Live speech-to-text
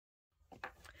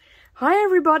Hi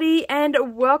everybody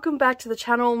and welcome back to the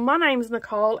channel. My name is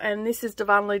Nicole and this is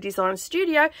Darvanalee Design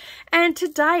Studio, and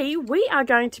today we are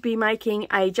going to be making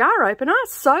a jar opener,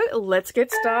 so let's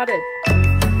get started.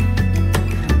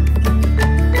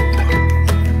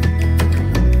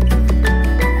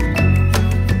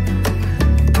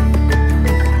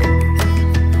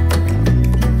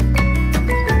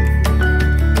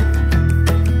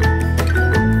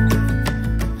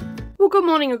 Good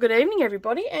morning or good evening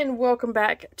everybody, and welcome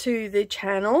back to the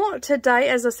channel. Today,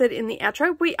 as I said in the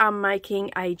outro, we are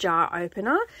making a jar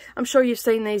opener. I'm sure you've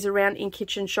seen these around in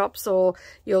kitchen shops or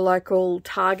your local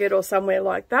Target or somewhere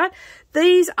like that.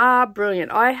 These are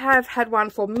brilliant. I have had one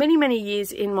for many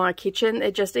years in my kitchen.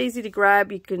 They're just easy to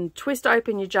grab. You can twist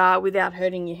open your jar without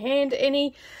hurting your hand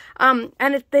any, and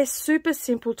they're super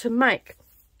simple to make.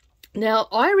 Now,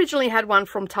 I originally had one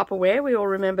from Tupperware. We all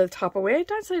remember Tupperware.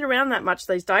 Don't see it around that much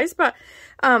these days, but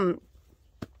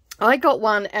I got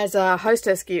one as a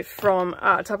hostess gift from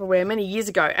Tupperware many years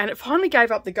ago, and it finally gave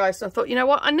up the ghost. I thought, you know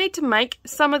what, I need to make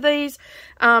some of these,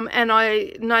 and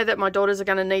I know that my daughters are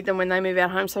going to need them when they move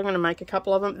out home, so I'm going to make a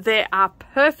couple of them. They are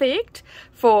perfect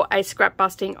for a scrap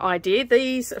busting idea.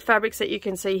 These fabrics that you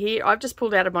can see here, I've just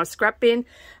pulled out of my scrap bin,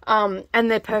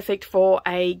 and they're perfect for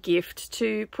a gift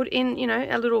to put in, you know,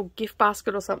 a little gift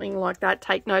basket or something like that.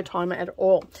 Take no time at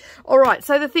all. All right,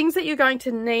 so the things that you're going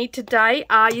to need today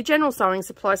are your general sewing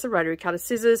supplies, so rotary cutter,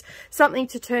 scissors, something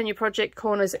to turn your project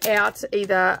corners out,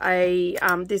 either a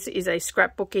this is a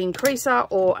scrapbooking creaser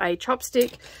or a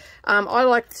chopstick. I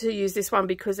like to use this one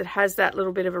because it has that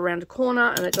little bit of a round corner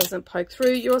and it doesn't poke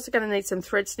through. You're also going to need some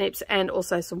thread snips and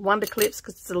also some wonder clips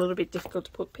because it's a little bit difficult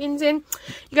to put pins in.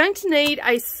 You're going to need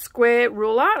a square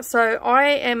ruler. So I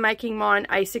am making mine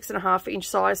a 6.5 inch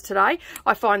size today.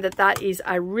 I find that that is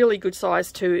a really good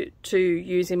size to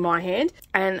use in my hand,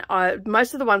 and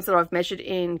most of the ones that I've measured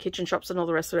in kitchen shops and all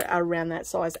the rest of it are around that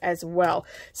size as well.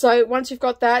 So once you've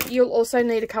got that, you'll also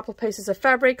need a couple of pieces of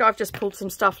fabric. I've just pulled some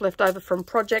stuff left over from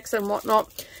projects and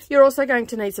whatnot. You're also going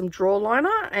to need some drawer liner,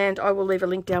 and I will leave a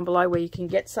link down below where you can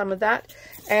get some of that.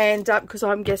 And because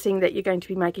I'm guessing that you're going to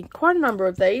be making quite a number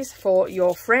of these for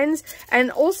your friends, and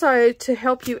also to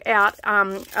help you out,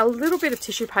 a little bit of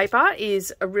tissue paper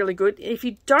is really good. If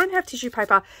you don't have tissue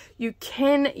paper, you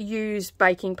can use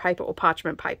baking paper or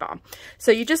parchment paper.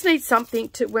 So you just need something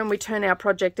to, when we turn our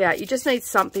project out, you just need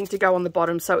something to go on the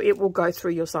bottom so it will go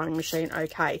through your sewing machine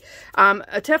okay.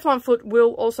 A Teflon foot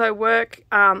will also work,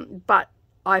 but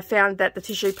I found that the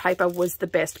tissue paper was the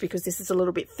best because this is a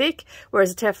little bit thick,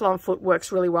 whereas a Teflon foot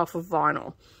works really well for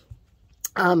vinyl.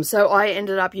 So I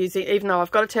ended up using, even though I've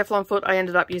got a Teflon foot, I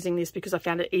ended up using this because I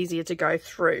found it easier to go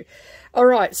through. All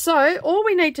right, so all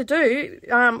we need to do,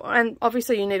 and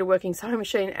obviously you need a working sewing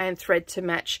machine and thread to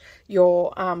match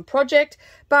your project,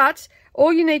 but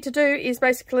all you need to do is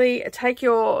basically take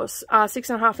your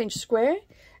 6.5 inch square,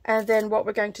 and then what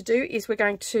we're going to do is we're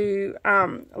going to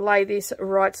lay this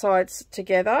right sides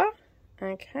together.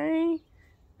 Okay.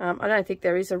 I don't think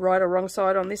there is a right or wrong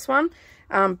side on this one.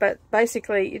 But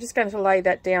basically you're just going to lay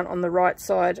that down on the right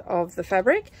side of the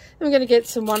fabric. Then we're going to get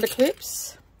some wonder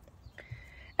clips.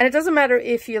 And it doesn't matter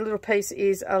if your little piece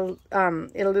is a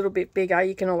little bit bigger,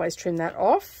 you can always trim that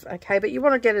off, okay? But you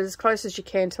want to get it as close as you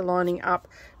can to lining up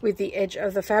with the edge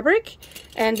of the fabric.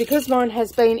 And because mine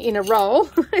has been in a roll,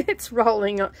 it's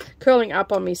curling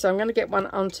up on me, so I'm going to get one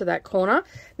onto that corner.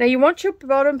 Now you want your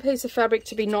bottom piece of fabric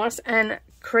to be nice and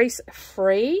crease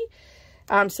free.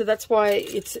 So that's why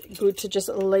it's good to just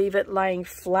leave it laying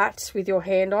flat with your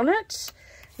hand on it,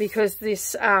 because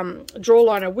this drawer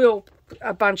liner will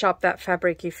bunch up that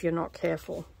fabric if you're not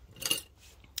careful.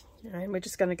 And we're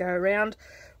just going to go around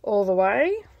all the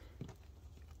way.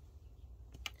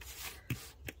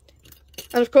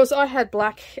 And of course I had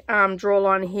black drawer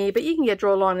liner here, but you can get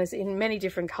drawer liners in many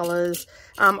different colours.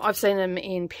 I've seen them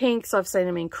in pinks, I've seen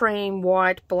them in cream,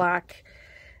 white, black.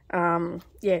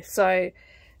 Yeah, so,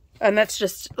 and that's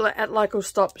just at local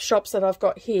shops that I've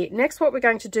got here. Next, what we're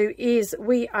going to do is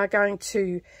we are going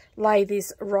to lay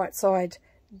this right side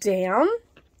down,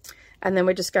 and then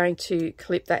we're just going to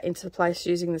clip that into place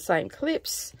using the same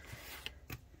clips,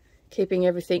 keeping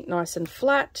everything nice and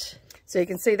flat. So you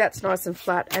can see that's nice and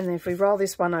flat, and then if we roll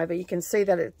this one over, you can see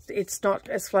that it's not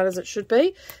as flat as it should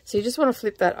be. So you just want to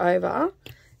flip that over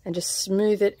and just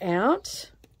smooth it out.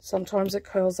 Sometimes it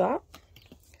curls up,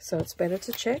 so it's better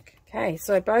to check. Okay,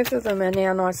 so both of them are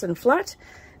now nice and flat.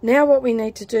 Now what we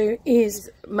need to do is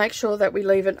make sure that we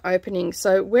leave an opening.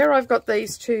 So where I've got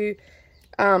these two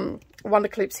wonder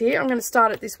clips here, I'm going to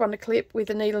start at this wonder clip with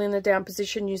the needle in the down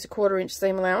position, use a 1/4 inch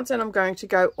seam allowance, and I'm going to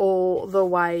go all the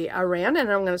way around,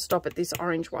 and I'm going to stop at this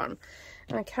orange one.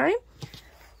 Okay,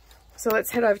 So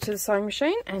let's head over to the sewing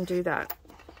machine and do that.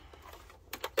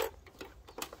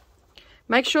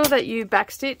 Make sure that you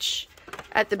backstitch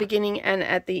at the beginning and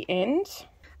at the end.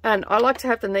 And I like to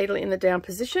have the needle in the down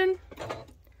position.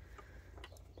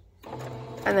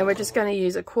 And then we're just going to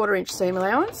use a 1/4 inch seam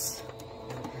allowance.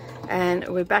 And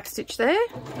we backstitch there.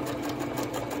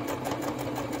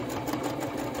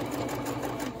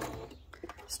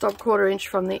 Stop 1/4 inch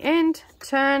from the end,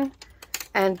 turn,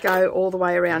 and go all the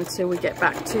way around till we get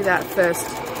back to that first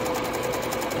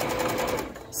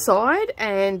side,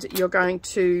 and you're going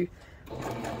to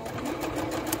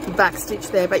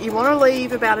backstitch there, but you want to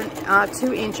leave about a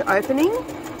 2-inch opening.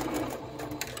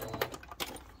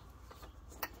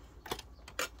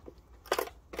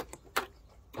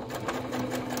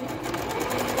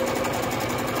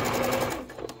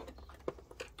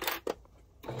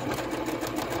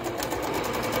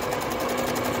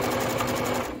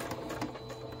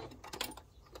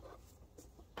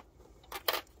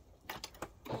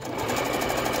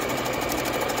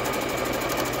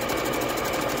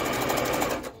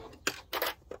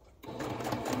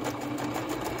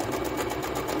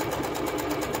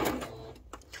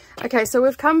 Okay, so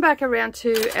we've come back around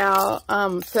to our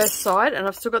first side, and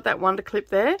I've still got that wonder clip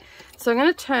there. So I'm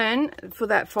going to turn for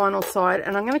that final side,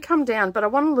 and I'm going to come down, but I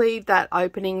want to leave that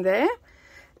opening there.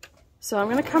 So I'm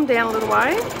going to come down a little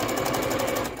way,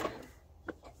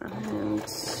 and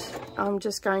I'm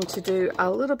just going to do a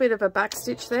little bit of a back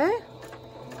stitch there.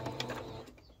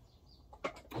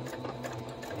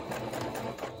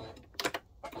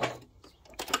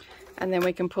 And then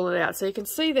we can pull it out. So you can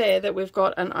see there that we've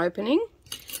got an opening.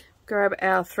 Grab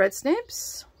our thread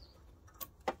snips.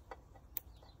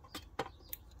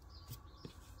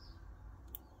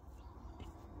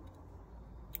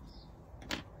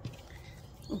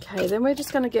 Okay, then we're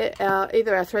just going to get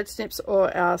either our thread snips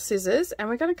or our scissors, and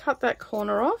we're going to cut that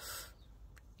corner off.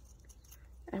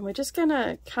 And we're just going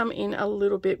to come in a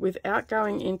little bit without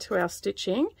going into our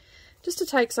stitching, just to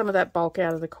take some of that bulk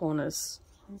out of the corners.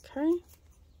 Okay.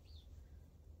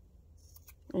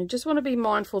 You just want to be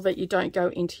mindful that you don't go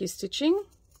into your stitching.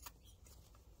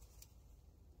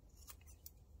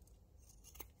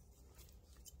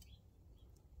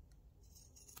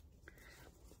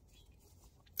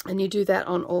 And you do that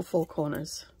on all 4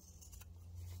 corners.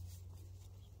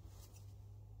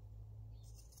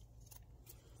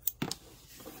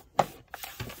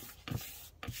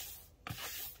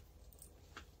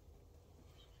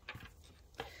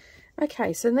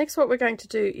 Okay, so next what we're going to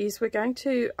do is we're going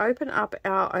to open up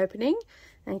our opening,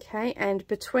 okay, and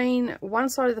between one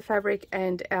side of the fabric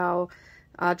and our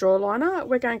draw liner,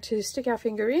 we're going to stick our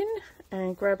finger in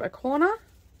and grab a corner,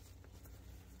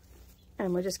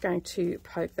 and we're just going to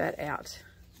poke that out,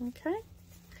 okay.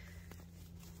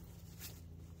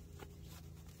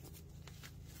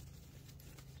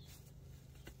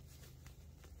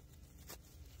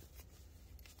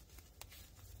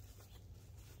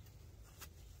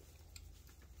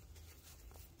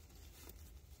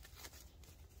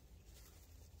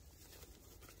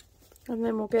 And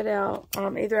then we'll get our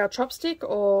either our chopstick,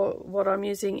 or what I'm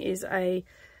using is a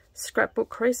scrapbook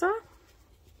creaser.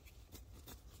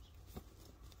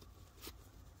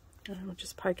 And we'll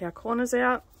just poke our corners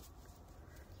out.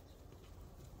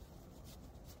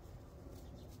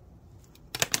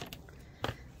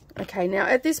 Okay, now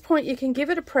at this point you can give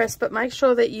it a press, but make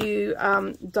sure that you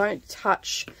don't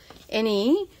touch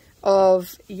any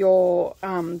of your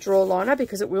draw liner,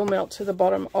 because it will melt to the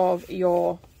bottom of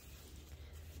your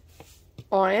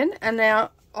iron. And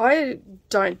now I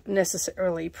don't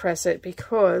necessarily press it,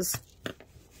 because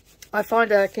I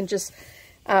find I can just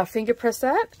finger press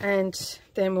that, and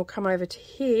then we'll come over to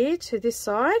here to this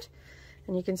side,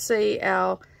 and you can see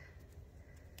our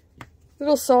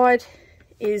little side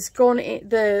is gone in,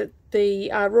 the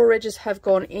raw edges have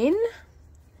gone in,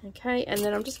 okay. And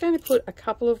then I'm just going to put a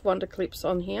couple of wonder clips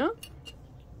on here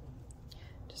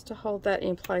just to hold that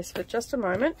in place for just a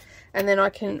moment, and then I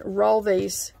can roll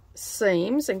these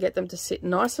seams and get them to sit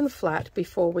nice and flat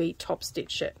before we top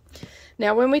stitch it.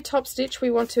 Now when we top stitch,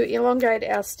 we want to elongate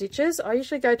our stitches. I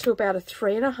usually go to about a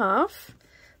 3.5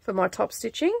 for my top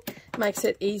stitching. It makes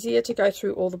it easier to go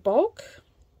through all the bulk,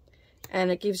 and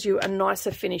it gives you a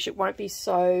nicer finish. It won't be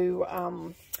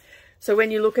so so when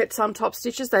you look at some top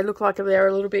stitches, they look like they're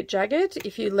a little bit jagged.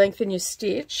 If you lengthen your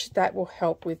stitch, that will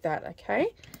help with that,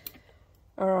 okay.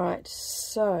 All right,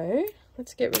 so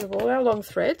let's get rid of all our long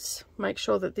threads. Make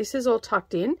sure that this is all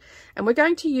tucked in, and we're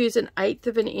going to use an 1/8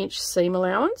 of an inch seam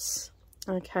allowance,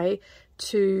 okay,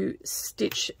 to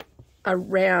stitch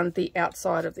around the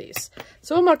outside of this.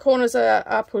 So all my corners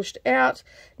are pushed out.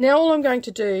 Now all I'm going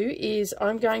to do is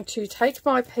I'm going to take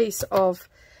my piece of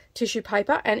tissue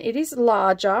paper, and it is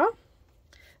larger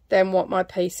than what my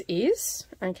piece is.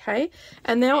 Okay,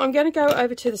 and now I'm going to go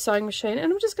over to the sewing machine,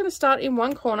 and I'm just going to start in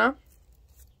one corner,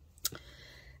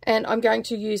 and I'm going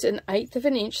to use an 1/8 of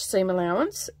an inch seam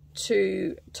allowance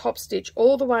to top stitch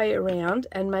all the way around,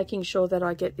 and making sure that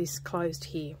I get this closed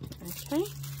here. Okay,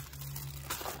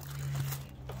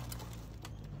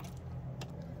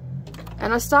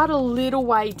 and I start a little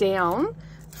way down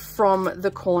from the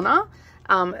corner.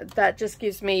 That just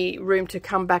gives me room to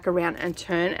come back around and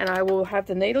turn, and I will have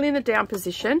the needle in the down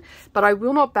position, but I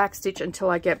will not backstitch until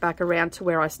I get back around to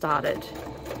where I started.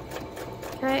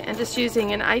 Okay, and just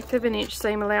using an 1/8 of an inch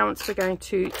seam allowance, we're going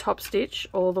to top stitch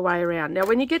all the way around. Now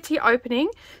when you get to your opening,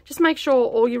 just make sure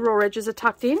all your raw edges are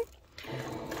tucked in,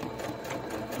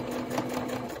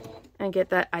 and get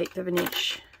that 1/8 of an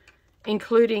inch,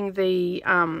 including the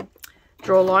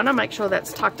draw liner. Make sure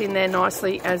that's tucked in there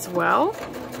nicely as well.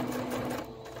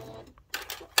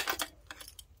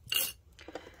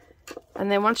 And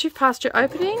then once you've passed your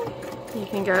opening, you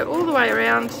can go all the way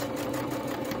around,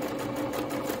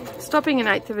 stopping an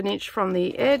 1/8 of an inch from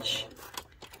the edge,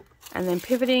 and then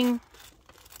pivoting,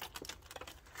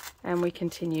 and we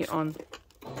continue on.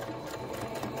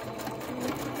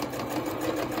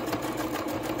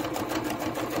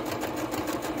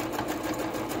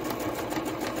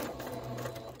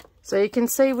 So you can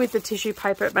see with the tissue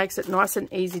paper, it makes it nice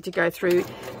and easy to go through.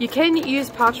 You can use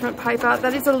parchment paper.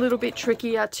 That is a little bit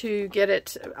trickier to get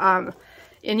it, and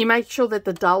you make sure that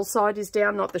the dull side is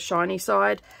down, not the shiny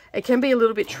side. It can be a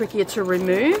little bit trickier to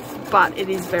remove, but it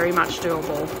is very much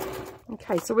doable.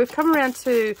 Okay, so we've come around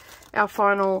to our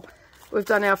final, we've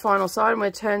done our final side, and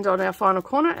we're turned on our final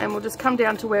corner, and we'll just come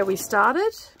down to where we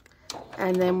started,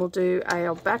 and then we'll do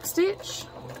a back stitch.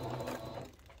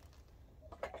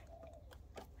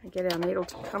 And get our needle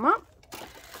to come up,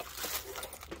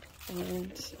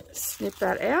 and snip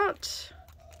that out.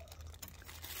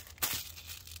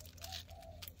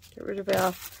 Get rid of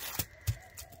our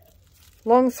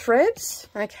long threads.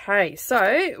 Okay,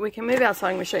 so we can move our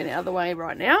sewing machine out of the way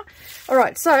right now. All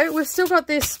right, so we've still got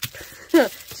this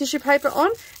tissue paper on,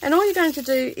 and all you're going to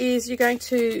do is you're going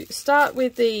to start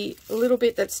with the little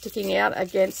bit that's sticking out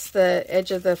against the edge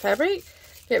of the fabric.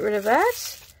 Get rid of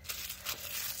that.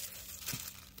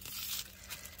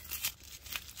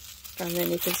 And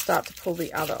then you can start to pull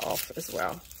the other off as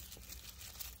well.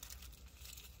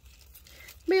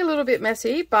 Be a little bit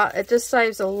messy, but it just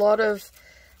saves a lot of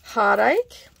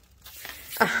heartache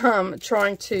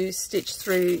trying to stitch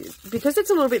through, because it's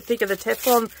a little bit thicker. The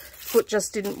Teflon foot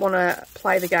just didn't want to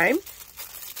play the game.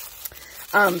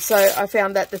 So I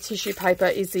found that the tissue paper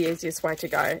is the easiest way to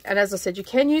go. And as I said, you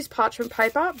can use parchment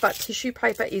paper, but tissue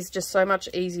paper is just so much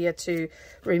easier to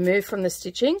remove from the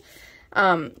stitching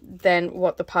than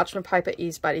what the parchment paper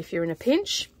is. But if you're in a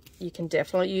pinch, you can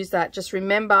definitely use that. Just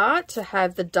remember to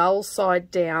have the dull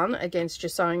side down against your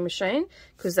sewing machine,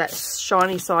 because that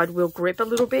shiny side will grip a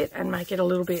little bit and make it a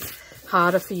little bit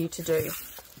harder for you to do.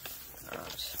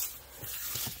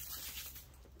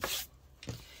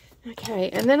 Okay,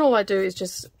 and then all I do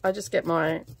is I just get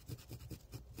my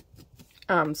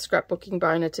scrapbooking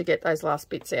boner to get those last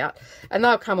bits out, and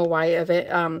they'll come away of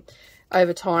it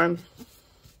over time.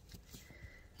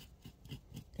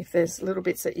 If there's little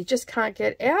bits that you just can't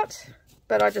get out,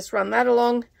 but I just run that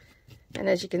along, and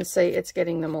as you can see, it's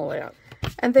getting them all out.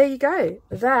 And there you go.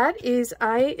 That is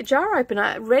a jar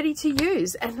opener ready to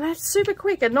use, and that's super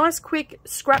quick. A nice quick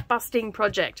scrap busting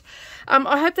project.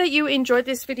 I hope that you enjoyed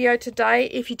this video today.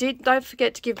 If you did, don't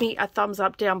forget to give me a thumbs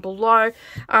up down below.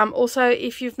 Also,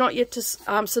 if you've not yet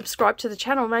subscribed to the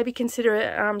channel, maybe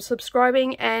consider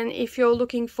subscribing. And if you're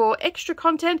looking for extra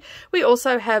content, we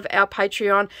also have our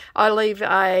Patreon. I leave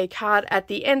a card at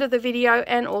the end of the video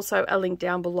and also a link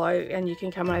down below, and you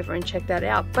can come over and check that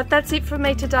out. But that's it for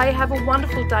me today. Have a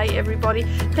wonderful day, everybody.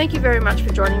 Thank you very much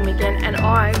for joining me again, and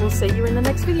I will see you in the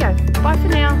next video. Bye for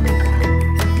now.